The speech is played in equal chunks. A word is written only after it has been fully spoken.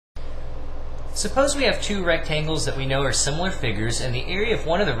Suppose we have two rectangles that we know are similar figures, and the area of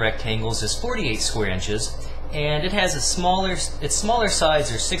one of the rectangles is 48 square inches, and it has its smaller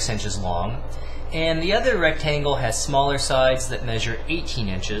sides are 6 inches long, and the other rectangle has smaller sides that measure 18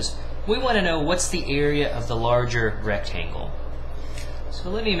 inches. We want to know what's the area of the larger rectangle. So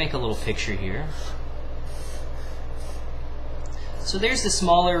let me make a little picture here. So there's the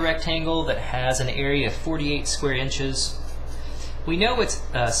smaller rectangle that has an area of 48 square inches. We know its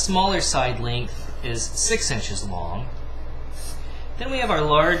smaller side length is 6 inches long. Then we have our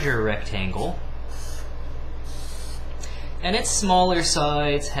larger rectangle, and its smaller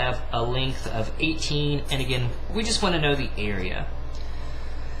sides have a length of 18, and again, we just want to know the area.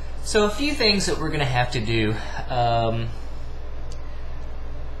 So a few things that we're going to have to do.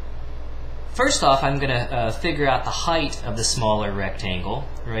 First off, I'm going to figure out the height of the smaller rectangle,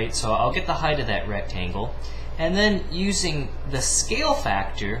 right? So I'll get the height of that rectangle. And then using the scale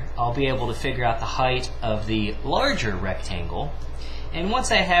factor, I'll be able to figure out the height of the larger rectangle. And once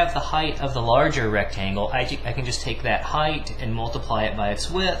I have the height of the larger rectangle, I can just take that height and multiply it by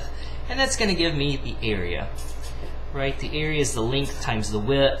its width, and that's going to give me the area. Right? The area is the length times the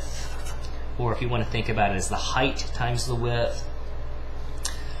width, or if you want to think about it as the height times the width.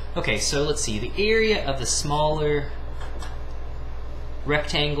 Okay, so let's see. The area of the smaller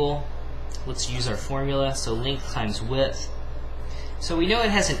rectangle, let's use our formula, so length times width. So we know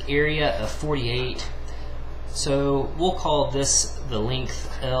it has an area of 48, so we'll call this the length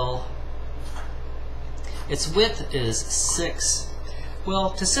L. Its width is 6.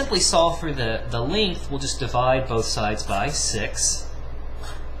 Well, to simply solve for the length, we'll just divide both sides by 6.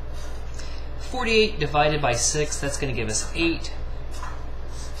 48 divided by 6, that's going to give us 8.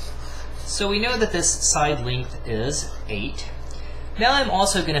 So we know that this side length is 8. Now I'm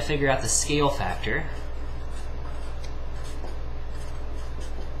also going to figure out the scale factor.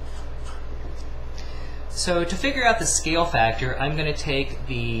 So to figure out the scale factor, I'm going to take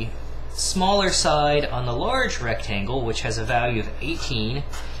the smaller side on the large rectangle, which has a value of 18,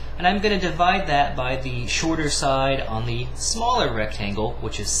 and I'm going to divide that by the shorter side on the smaller rectangle,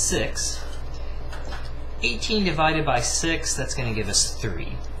 which is 6. 18 divided by 6, that's going to give us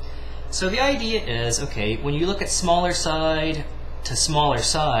 3. So the idea is, okay, when you look at smaller side to smaller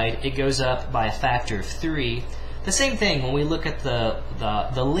side, it goes up by a factor of 3. The same thing when we look at the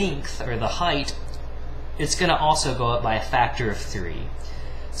length or the height, it's going to also go up by a factor of 3.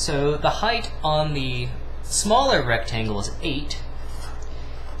 So the height on the smaller rectangle is 8.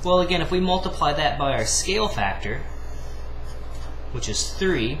 Well, again, if we multiply that by our scale factor, which is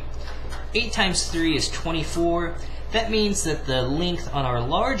 3, 8 times 3 is 24. That means that the length on our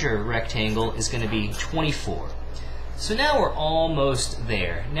larger rectangle is going to be 24. So now we're almost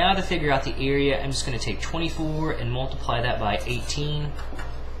there. Now to figure out the area, I'm just going to take 24 and multiply that by 18.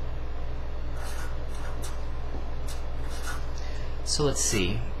 So let's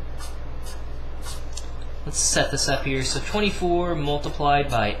see. Let's set this up here. So 24 multiplied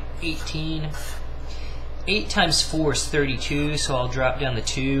by 18. 8 times 4 is 32, so I'll drop down the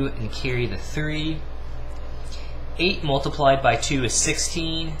 2 and carry the 3. 8 multiplied by 2 is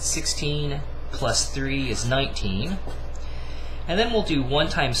 16. 16 plus 3 is 19. And then we'll do 1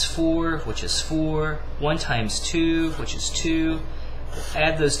 times 4, which is 4. 1 times 2, which is 2. We'll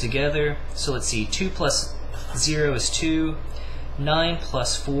add those together. So let's see, 2 plus 0 is 2. 9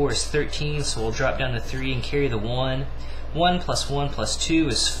 plus 4 is 13, so we'll drop down to 3 and carry the 1. 1 plus 1 plus 2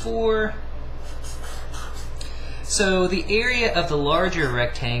 is 4. So the area of the larger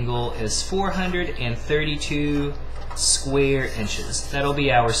rectangle is 432 square inches. That'll be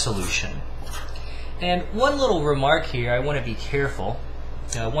our solution. And one little remark here, I want to be careful.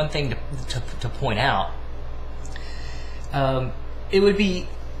 One thing to point out. It would be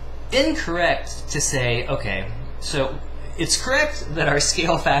incorrect to say, okay, so it's correct that our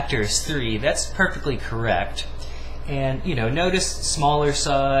scale factor is 3. That's perfectly correct. And notice smaller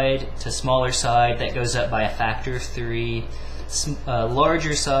side to smaller side, that goes up by a factor of 3.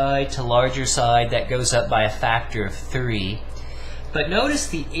 Larger side to larger side, that goes up by a factor of 3. But notice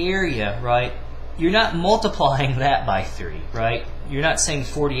the area, right? You're not multiplying that by 3, right? You're not saying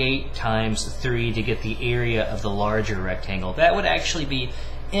 48 times 3 to get the area of the larger rectangle. That would actually be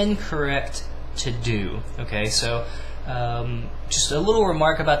incorrect to do. Okay, so just a little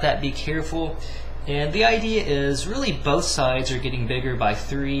remark about that, be careful. And the idea is really both sides are getting bigger by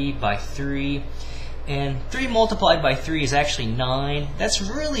 3 by 3. And 3 multiplied by 3 is actually 9. That's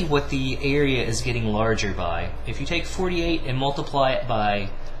really what the area is getting larger by. If you take 48 and multiply it by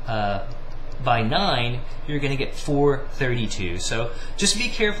 9, you're going to get 432. So just be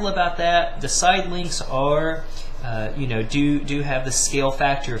careful about that. The side lengths are do have the scale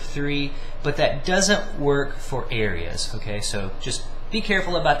factor of 3, but that doesn't work for areas. Okay, so just be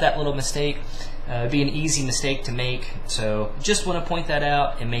careful about that little mistake. It'd be an easy mistake to make, so just want to point that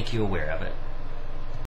out and make you aware of it.